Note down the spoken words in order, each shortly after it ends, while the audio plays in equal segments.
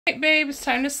Hey, babe, it's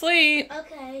time to sleep.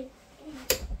 Okay.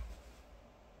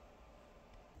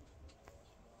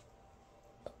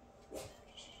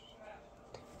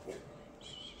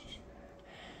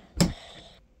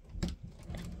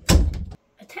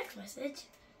 A text message?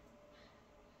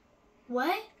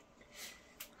 What?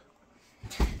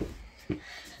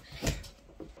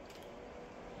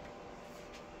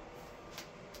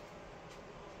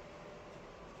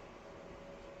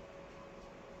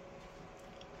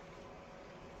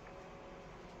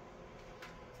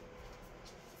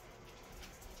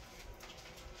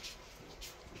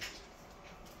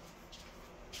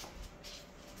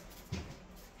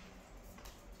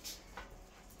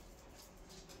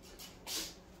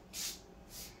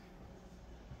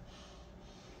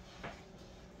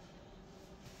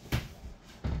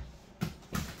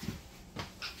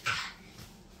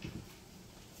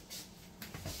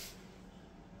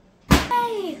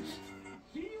 Hey!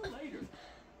 See you later.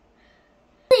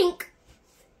 Think.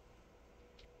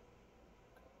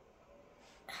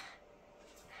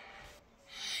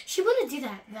 She wouldn't do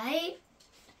that, right?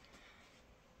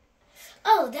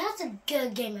 Oh, that's a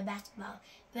good game of basketball,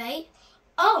 right?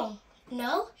 Oh,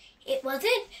 no, it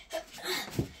wasn't.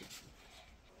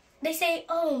 They say,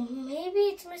 oh, maybe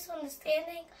it's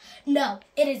misunderstanding. No,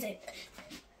 it isn't.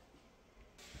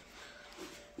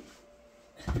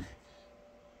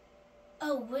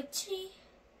 Oh, would she?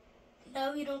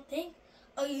 No, you don't think?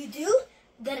 Oh, you do?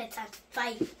 Then it's time to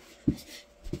fight.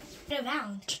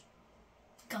 Around.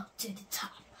 Go to the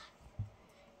top.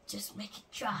 Just make it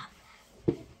drop.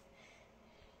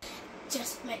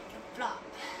 Just make it flop.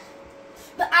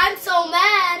 But I'm so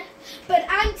mad. But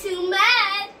I'm too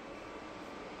mad.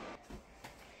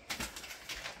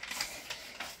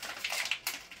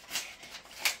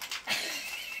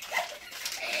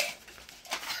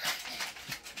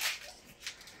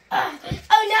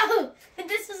 Oh no!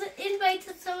 This was an invite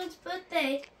to someone's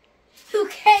birthday. Who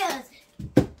cares?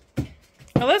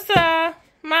 Alyssa,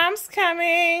 Mom's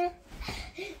coming.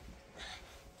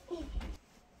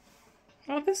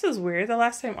 Oh, this is weird. The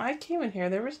last time I came in here,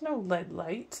 there was no LED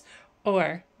lights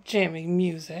or jamming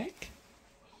music.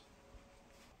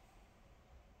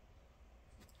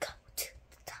 Go to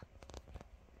the top.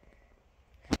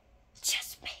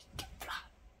 Just make it flop.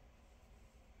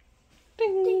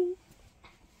 Ding.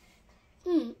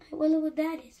 I wonder what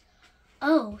that is.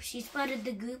 Oh, she spotted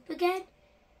the group again?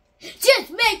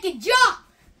 Just make it drop!